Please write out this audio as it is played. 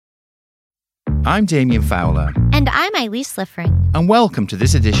I'm Damien Fowler. And I'm Eileen Sliffring. And welcome to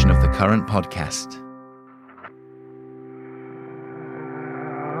this edition of the Current Podcast.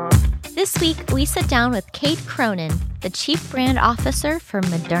 This week, we sit down with Kate Cronin, the Chief Brand Officer for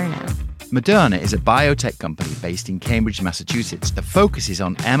Moderna. Moderna is a biotech company based in Cambridge, Massachusetts that focuses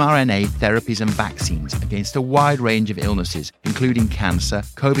on mRNA therapies and vaccines against a wide range of illnesses, including cancer,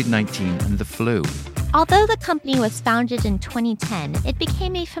 COVID-19, and the flu. Although the company was founded in 2010, it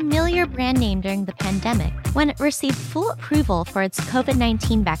became a familiar brand name during the pandemic when it received full approval for its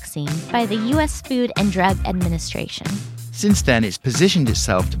COVID-19 vaccine by the U.S. Food and Drug Administration. Since then, it's positioned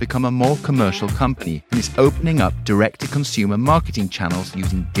itself to become a more commercial company and is opening up direct-to-consumer marketing channels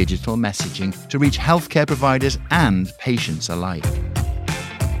using digital messaging to reach healthcare providers and patients alike.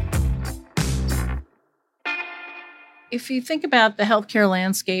 If you think about the healthcare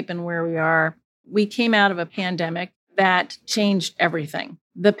landscape and where we are, we came out of a pandemic that changed everything.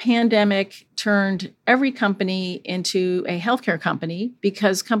 The pandemic turned every company into a healthcare company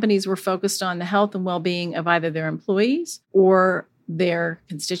because companies were focused on the health and well-being of either their employees or their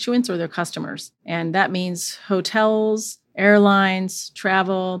constituents or their customers. And that means hotels, airlines,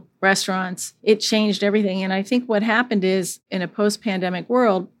 travel, restaurants. It changed everything. And I think what happened is in a post-pandemic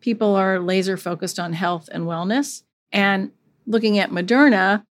world, people are laser focused on health and wellness. And looking at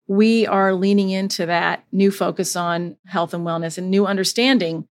Moderna, we are leaning into that new focus on health and wellness and new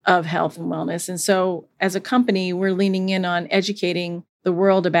understanding of health and wellness. And so as a company, we're leaning in on educating the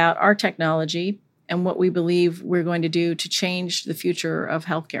world about our technology and what we believe we're going to do to change the future of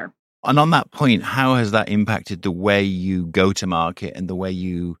healthcare. And on that point, how has that impacted the way you go to market and the way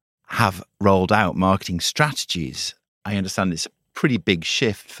you have rolled out marketing strategies? I understand it's a pretty big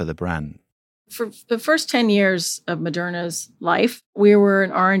shift for the brand. For the first 10 years of Moderna's life, we were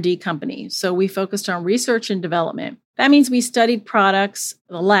an R&D company. So we focused on research and development. That means we studied products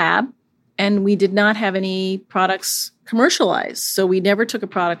in the lab, and we did not have any products commercialized. So we never took a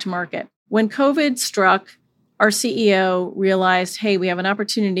product to market. When COVID struck, our CEO realized, hey, we have an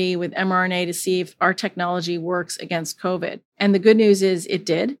opportunity with mRNA to see if our technology works against COVID. And the good news is it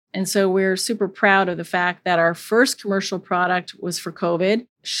did. And so we're super proud of the fact that our first commercial product was for COVID,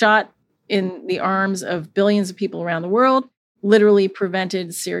 shot in the arms of billions of people around the world, literally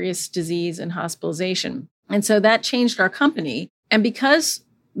prevented serious disease and hospitalization. And so that changed our company. And because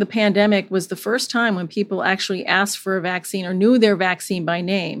the pandemic was the first time when people actually asked for a vaccine or knew their vaccine by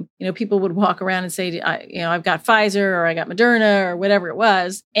name, people would walk around and say, I've got Pfizer or I got Moderna or whatever it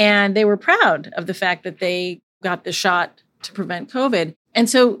was. And they were proud of the fact that they got the shot to prevent COVID. And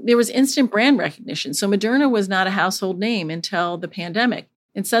so there was instant brand recognition. So Moderna was not a household name until the pandemic.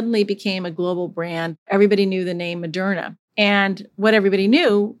 It suddenly became a global brand. Everybody knew the name Moderna. And what everybody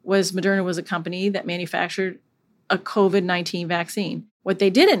knew was Moderna was a company that manufactured a COVID-19 vaccine. What they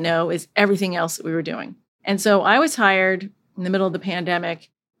didn't know is everything else that we were doing. And so I was hired in the middle of the pandemic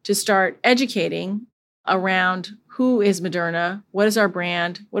to start educating around who is Moderna, what is our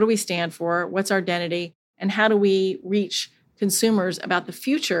brand, what do we stand for, what's our identity, and how do we reach consumers about the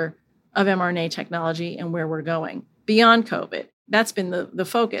future of mRNA technology and where we're going beyond COVID. That's been the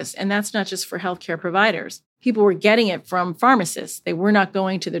focus. And that's not just for healthcare providers. People were getting it from pharmacists. They were not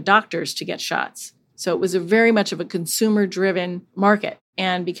going to the doctors to get shots. So it was very much of a consumer-driven market.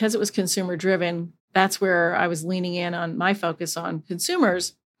 And because it was consumer-driven, that's where I was leaning in on my focus on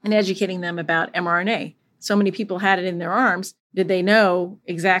consumers and educating them about mRNA. So many people had it in their arms. Did they know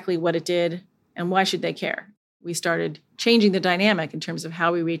exactly what it did and why should they care? We started changing the dynamic in terms of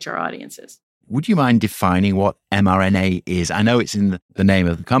how we reach our audiences. Would you mind defining what mRNA is? I know it's in the name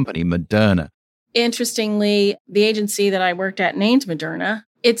of the company, Moderna. Interestingly, the agency that I worked at named Moderna.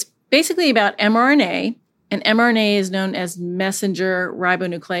 It's basically about mRNA, and mRNA is known as messenger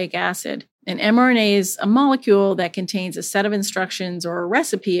ribonucleic acid. And mRNA is a molecule that contains a set of instructions or a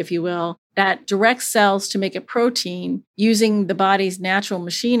recipe, if you will, that directs cells to make a protein using the body's natural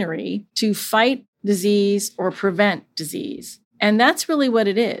machinery to fight disease or prevent disease. And that's really what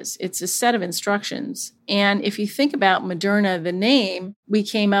it is. It's a set of instructions. And if you think about Moderna, the name, we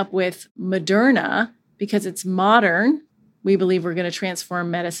came up with Moderna because it's modern. We believe we're going to transform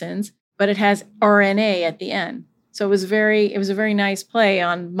medicines, but it has RNA at the end. So it was a very nice play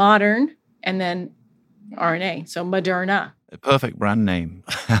on modern and then RNA. So Moderna. A perfect brand name.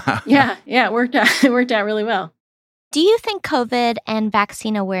 Yeah, it worked out. It worked out really well. Do you think COVID and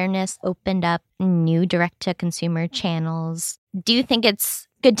vaccine awareness opened up new direct-to-consumer channels? Do you think it's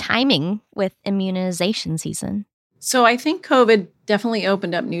good timing with immunization season? So I think COVID definitely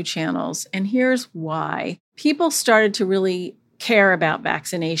opened up new channels. And here's why. People started to really care about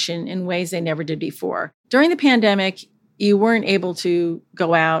vaccination in ways they never did before. During the pandemic, you weren't able to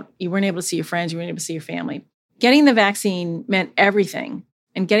go out. You weren't able to see your friends. You weren't able to see your family. Getting the vaccine meant everything.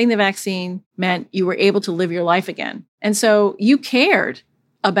 And getting the vaccine meant you were able to live your life again. And so you cared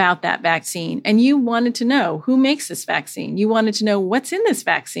about that vaccine and you wanted to know who makes this vaccine. You wanted to know what's in this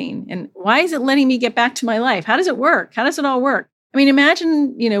vaccine and why is it letting me get back to my life? How does it work? How does it all work? I mean,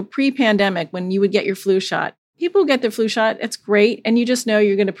 imagine, pre-pandemic when you would get your flu shot. People get their flu shot. It's great. And you just know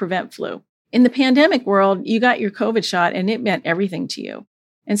you're going to prevent flu. In the pandemic world, you got your COVID shot and it meant everything to you.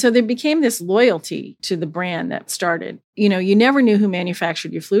 And so there became this loyalty to the brand that started. You never knew who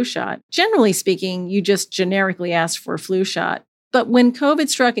manufactured your flu shot. Generally speaking, you just generically asked for a flu shot. But when COVID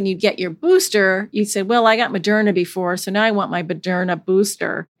struck and you'd get your booster, you'd say, well, I got Moderna before, so now I want my Moderna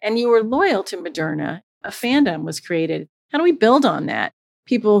booster. And you were loyal to Moderna. A fandom was created. How do we build on that?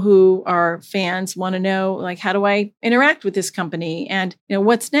 People who are fans want to know, like, how do I interact with this company? And,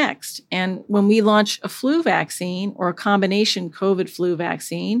 what's next? And when we launch a flu vaccine or a combination COVID flu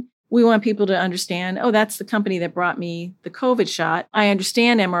vaccine, we want people to understand, oh, that's the company that brought me the COVID shot. I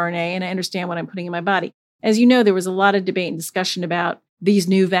understand mRNA and I understand what I'm putting in my body. As you know, there was a lot of debate and discussion about these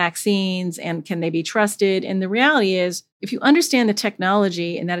new vaccines and can they be trusted? And the reality is, if you understand the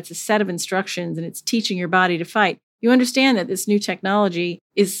technology and that it's a set of instructions and it's teaching your body to fight, you understand that this new technology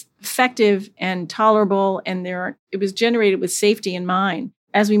is effective and tolerable, and it was generated with safety in mind.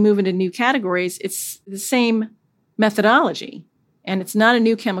 As we move into new categories, it's the same methodology, and it's not a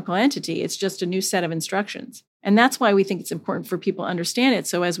new chemical entity. It's just a new set of instructions. And that's why we think it's important for people to understand it.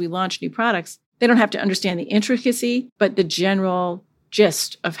 So as we launch new products, they don't have to understand the intricacy, but the general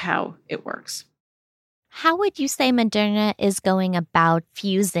gist of how it works. How would you say Moderna is going about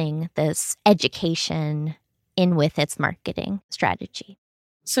fusing this education in with its marketing strategy?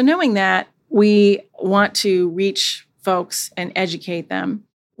 So knowing that we want to reach folks and educate them,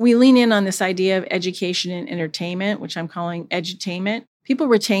 we lean in on this idea of education and entertainment, which I'm calling edutainment. People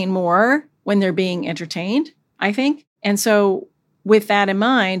retain more when they're being entertained, I think. And so with that in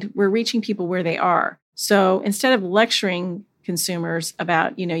mind, we're reaching people where they are. So instead of lecturing consumers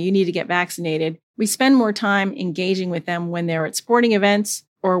about, you need to get vaccinated, we spend more time engaging with them when they're at sporting events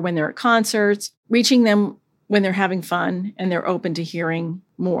or when they're at concerts, reaching them when they're having fun and they're open to hearing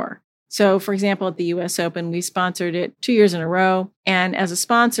more. So, for example, at the US Open, we sponsored it 2 years in a row. And as a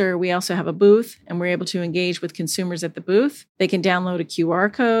sponsor, we also have a booth and we're able to engage with consumers at the booth. They can download a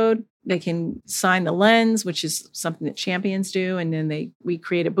QR code. They can sign the lens, which is something that champions do. And then we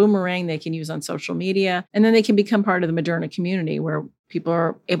create a boomerang they can use on social media. And then they can become part of the Moderna community where people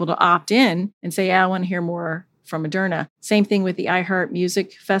are able to opt in and say, yeah, I want to hear more from Moderna. Same thing with the iHeart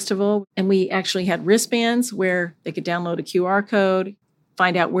Music Festival. And we actually had wristbands where they could download a QR code,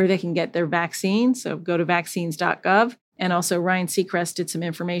 find out where they can get their vaccine. So go to vaccines.gov. And also Ryan Seacrest did some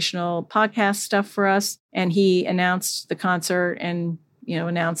informational podcast stuff for us. And he announced the concert and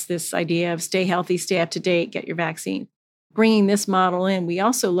announced this idea of stay healthy, stay up to date, get your vaccine. Bringing this model in, we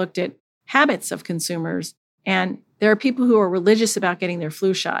also looked at habits of consumers. And there are people who are religious about getting their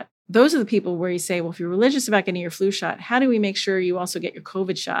flu shot. Those are the people where you say, well, if you're religious about getting your flu shot, how do we make sure you also get your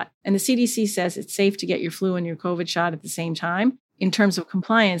COVID shot? And the CDC says it's safe to get your flu and your COVID shot at the same time. In terms of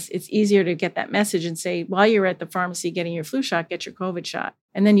compliance, it's easier to get that message and say, while you're at the pharmacy getting your flu shot, get your COVID shot.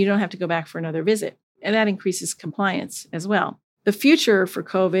 And then you don't have to go back for another visit. And that increases compliance as well. The future for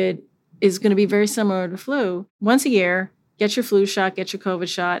COVID is going to be very similar to flu. Once a year, get your flu shot, get your COVID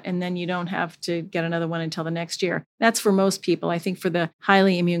shot, and then you don't have to get another one until the next year. That's for most people. I think for the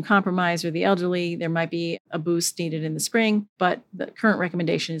highly immune compromised or the elderly, there might be a boost needed in the spring, but the current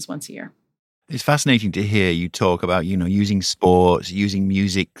recommendation is once a year. It's fascinating to hear you talk about, using sports, using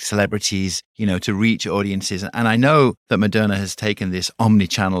music, celebrities, to reach audiences. And I know that Moderna has taken this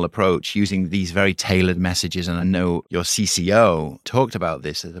omni-channel approach using these very tailored messages. And I know your CCO talked about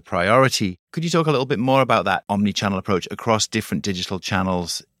this as a priority. Could you talk a little bit more about that omni-channel approach across different digital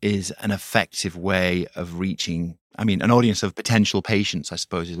channels is an effective way of reaching, an audience of potential patients, I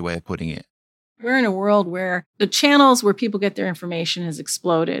suppose is the way of putting it. We're in a world where the channels where people get their information has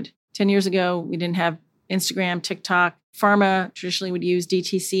exploded. 10 years ago, we didn't have Instagram, TikTok. Pharma traditionally would use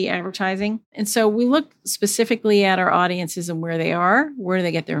DTC advertising. And so we look specifically at our audiences and where they are, where do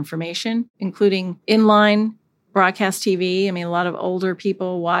they get their information, including inline broadcast TV. A lot of older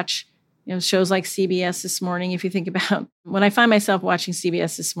people watch shows like CBS This Morning. If you think about when I find myself watching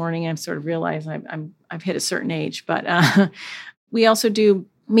CBS This Morning, I sort of realize I've hit a certain age. But we also do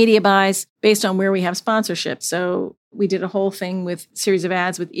media buys based on where we have sponsorship. So We did a whole thing with series of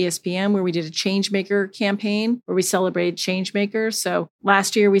ads with ESPN where we did a Changemaker campaign where we celebrated changemakers. So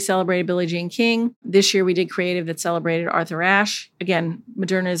last year we celebrated Billie Jean King. This year we did creative that celebrated Arthur Ashe. Again,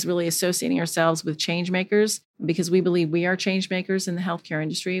 Moderna is really associating ourselves with changemakers because we believe we are changemakers in the healthcare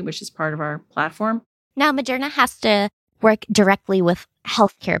industry, which is part of our platform. Now, Moderna has to work directly with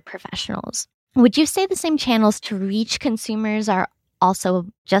healthcare professionals. Would you say the same channels to reach consumers are also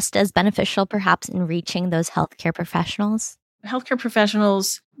just as beneficial, perhaps, in reaching those healthcare professionals? Healthcare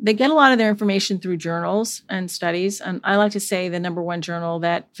professionals, they get a lot of their information through journals and studies. And I like to say the number one journal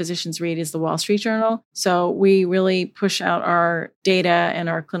that physicians read is the Wall Street Journal. So we really push out our data and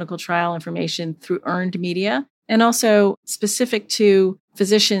our clinical trial information through earned media. And also specific to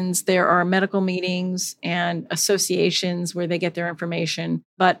physicians, there are medical meetings and associations where they get their information.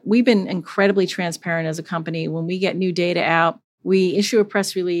 But we've been incredibly transparent as a company. When we get new data out, we issue a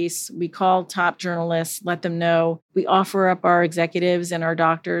press release, we call top journalists, let them know. We offer up our executives and our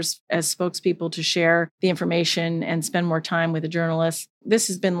doctors as spokespeople to share the information and spend more time with the journalists. This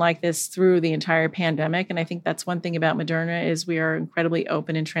has been like this through the entire pandemic. And I think that's one thing about Moderna is we are incredibly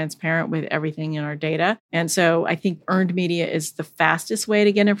open and transparent with everything in our data. And so I think earned media is the fastest way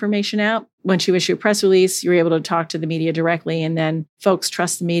to get information out. Once you issue a press release, you're able to talk to the media directly, and then folks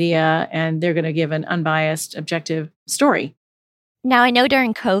trust the media and they're going to give an unbiased, objective story. Now, I know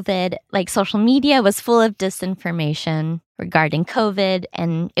during COVID, social media was full of disinformation regarding COVID,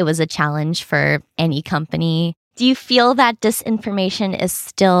 and it was a challenge for any company. Do you feel that disinformation is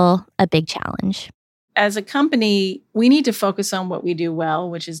still a big challenge? As a company, we need to focus on what we do well,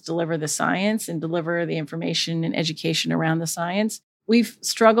 which is deliver the science and deliver the information and education around the science. We've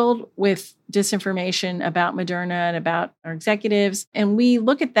struggled with disinformation about Moderna and about our executives. And we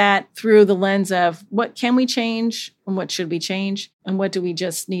look at that through the lens of what can we change and what should we change and what do we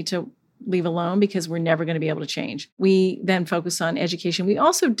just need to leave alone because we're never going to be able to change. We then focus on education. We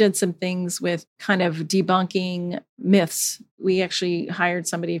also did some things with kind of debunking myths. We actually hired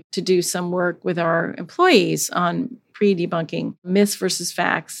somebody to do some work with our employees on pre-debunking myths versus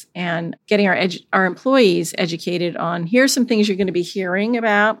facts and getting our employees educated on here's some things you're going to be hearing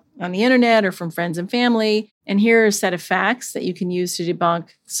about on the internet or from friends and family. And here are a set of facts that you can use to debunk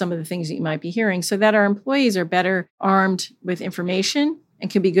some of the things that you might be hearing so that our employees are better armed with information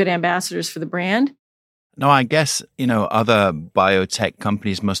and can be good ambassadors for the brand. No, I guess, other biotech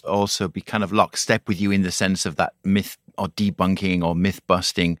companies must also be kind of lockstep with you in the sense of that myth or debunking or myth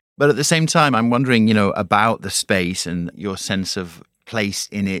busting. But at the same time, I'm wondering, about the space and your sense of place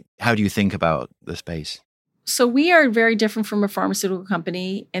in it. How do you think about the space? So we are very different from a pharmaceutical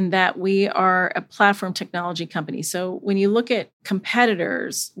company in that we are a platform technology company. So when you look at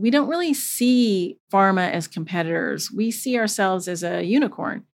competitors, we don't really see pharma as competitors. We see ourselves as a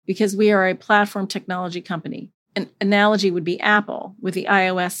unicorn because we are a platform technology company. An analogy would be Apple with the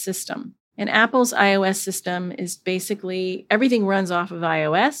iOS system. And Apple's iOS system is basically everything runs off of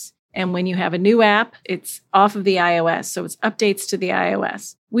iOS. And when you have a new app, it's off of the iOS. So it's updates to the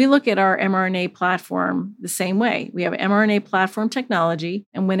iOS. We look at our mRNA platform the same way. We have mRNA platform technology.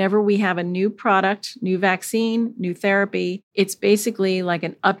 And whenever we have a new product, new vaccine, new therapy, it's basically like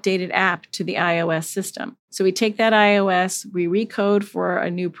an updated app to the iOS system. So we take that iOS, we recode for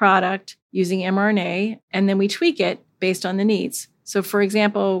a new product using mRNA, and then we tweak it based on the needs. So for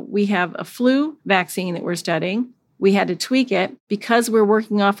example, we have a flu vaccine that we're studying. We had to tweak it because we're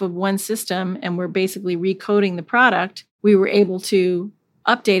working off of one system and we're basically recoding the product. We were able to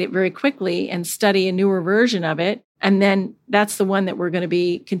update it very quickly and study a newer version of it. And then that's the one that we're going to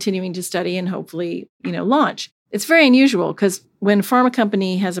be continuing to study and hopefully, launch. It's very unusual because when a pharma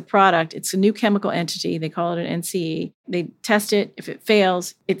company has a product, it's a new chemical entity. They call it an NCE. They test it. If it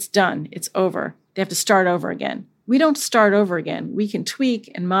fails, it's done. It's over. They have to start over again. We don't start over again. We can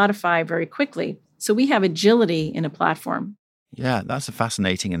tweak and modify very quickly. So we have agility in a platform. Yeah, that's a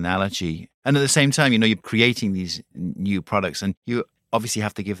fascinating analogy. And at the same time, you're creating these new products and you obviously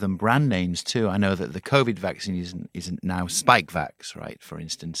have to give them brand names too. I know that the COVID vaccine isn't now Spikevax, right, for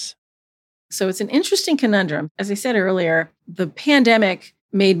instance. So it's an interesting conundrum. As I said earlier, the pandemic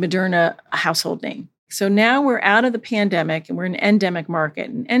made Moderna a household name. So now we're out of the pandemic and we're in an endemic market.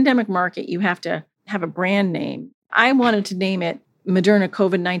 In an endemic market, you have to have a brand name. I wanted to name it Moderna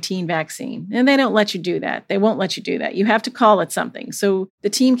COVID-19 vaccine. And they don't let you do that. They won't let you do that. You have to call it something. So the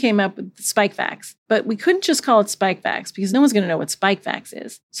team came up with Spikevax. But we couldn't just call it Spikevax because no one's going to know what Spikevax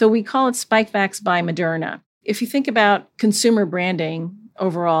is. So we call it Spikevax by Moderna. If you think about consumer branding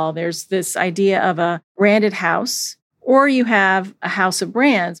overall, there's this idea of a branded house, or you have a house of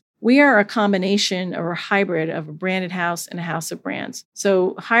brands. We are a combination or a hybrid of a branded house and a house of brands.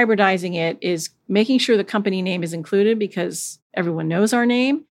 So hybridizing it is making sure the company name is included because everyone knows our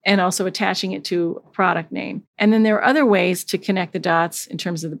name, and also attaching it to a product name. And then there are other ways to connect the dots in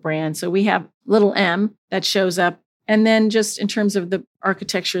terms of the brand. So we have little m that shows up. And then just in terms of the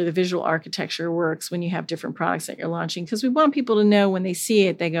architecture, the visual architecture works when you have different products that you're launching, because we want people to know when they see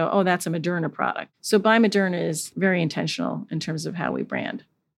it, they go, oh, that's a Moderna product. So By Moderna is very intentional in terms of how we brand.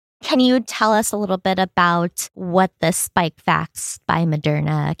 Can you tell us a little bit about what the Spike Facts by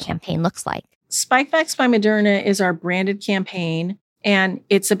Moderna campaign looks like? Spike Facts by Moderna is our branded campaign, and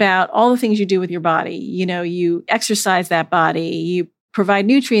it's about all the things you do with your body. You know, you exercise that body, you provide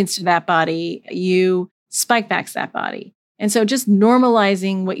nutrients to that body, you Spike Facts that body. And so just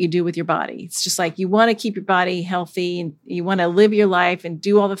normalizing what you do with your body. It's just like you want to keep your body healthy and you want to live your life and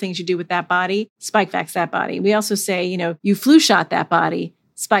do all the things you do with that body, Spike Facts that body. We also say, you know, you flu shot that body,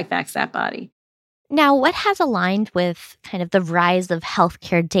 Spike Facts that body. Now, what has aligned with kind of the rise of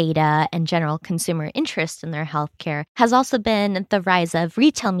healthcare data and general consumer interest in their healthcare has also been the rise of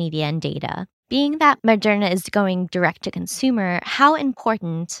retail media and data. Being that Moderna is going direct to consumer, how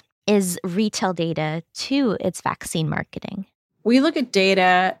important is retail data to its vaccine marketing? We look at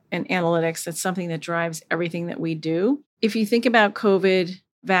data and analytics. That's something that drives everything that we do. If you think about COVID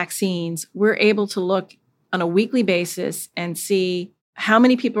vaccines, we're able to look on a weekly basis and see how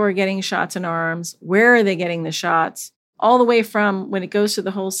many people are getting shots in arms, where are they getting the shots, all the way from when it goes to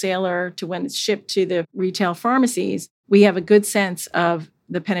the wholesaler to when it's shipped to the retail pharmacies. We have a good sense of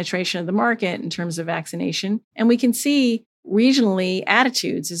the penetration of the market in terms of vaccination. And we can see regionally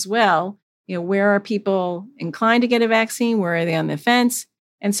attitudes as well. You know, where are people inclined to get a vaccine? Where are they on the fence?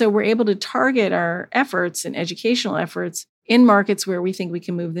 And so we're able to target our efforts and educational efforts in markets where we think we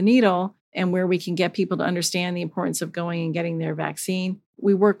can move the needle and where we can get people to understand the importance of going and getting their vaccine.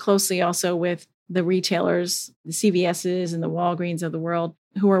 We work closely also with the retailers, the CVSs and the Walgreens of the world,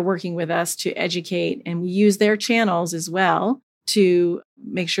 who are working with us to educate. And we use their channels as well to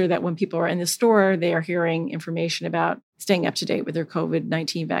make sure that when people are in the store, they are hearing information about staying up to date with their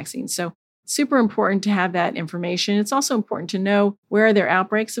COVID-19 vaccines. So super important to have that information. It's also important to know where are there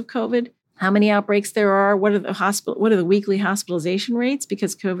outbreaks of COVID, how many outbreaks there are, what are the weekly hospitalization rates,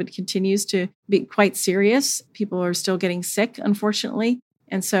 because COVID continues to be quite serious. People are still getting sick, unfortunately.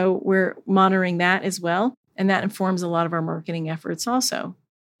 And so we're monitoring that as well. And that informs a lot of our marketing efforts also.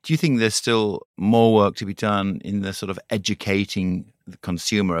 Do you think there's still more work to be done in the sort of educating the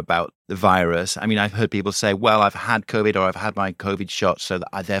consumer about the virus? I mean, I've heard people say, well, I've had COVID or I've had my COVID shot, so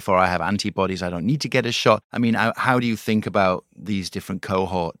that therefore I have antibodies. I don't need to get a shot. I mean, how do you think about these different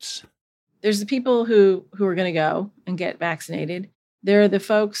cohorts? There's the people who are going to go and get vaccinated. There are the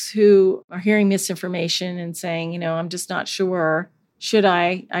folks who are hearing misinformation and saying, you know, I'm just not sure. Should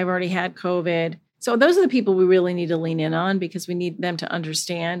I? I've already had COVID. So those are the people we really need to lean in on because we need them to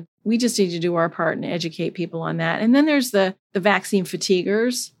understand. We just need to do our part and educate people on that. And then there's the vaccine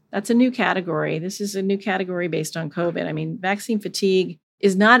fatiguers. That's a new category. This is a new category based on COVID. I mean, vaccine fatigue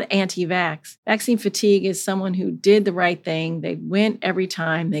is not anti-vax. Vaccine fatigue is someone who did the right thing. They went every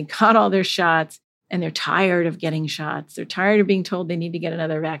time. They got all their shots and they're tired of getting shots. They're tired of being told they need to get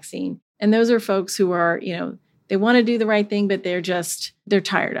another vaccine. And those are folks who are, you know, they want to do the right thing, but they're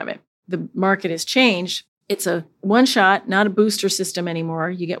tired of it. The market has changed. It's a one shot, not a booster system anymore.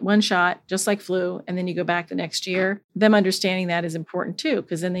 You get one shot, just like flu, and then you go back the next year. Them understanding that is important too,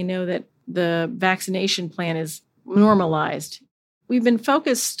 because then they know that the vaccination plan is normalized. We've been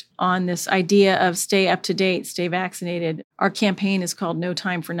focused on this idea of stay up to date, stay vaccinated. Our campaign is called No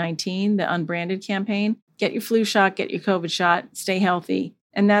Time for 19, the unbranded campaign. Get your flu shot, get your COVID shot, stay healthy.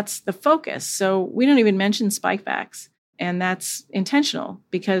 And that's the focus. So we don't even mention Spike Facts. And that's intentional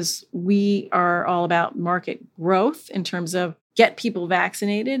because we are all about market growth in terms of get people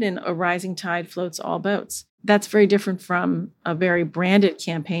vaccinated and a rising tide floats all boats. That's very different from a very branded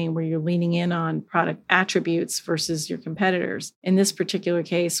campaign where you're leaning in on product attributes versus your competitors. In this particular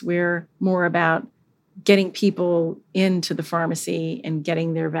case, we're more about getting people into the pharmacy and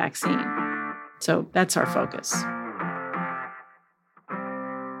getting their vaccine. So that's our focus.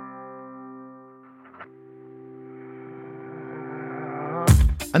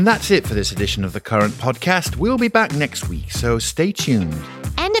 And that's it for this edition of The Current Podcast. We'll be back next week, so stay tuned.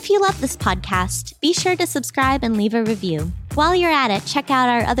 And if you love this podcast, be sure to subscribe and leave a review. While you're at it, check out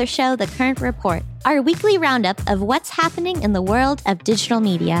our other show, The Current Report, our weekly roundup of what's happening in the world of digital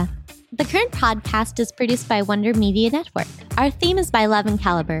media. The Current Podcast is produced by Wonder Media Network. Our theme is by Love and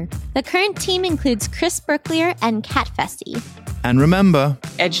Caliber. The Current team includes Chris Berklier and Kat Feste. And remember,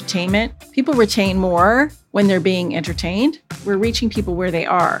 edutainment. People retain more when they're being entertained. We're reaching people where they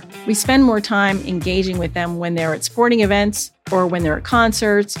are. We spend more time engaging with them when they're at sporting events or when they're at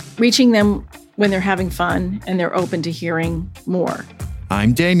concerts, reaching them when they're having fun and they're open to hearing more.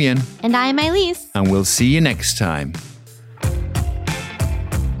 I'm Damien. And I'm Elise. And we'll see you next time.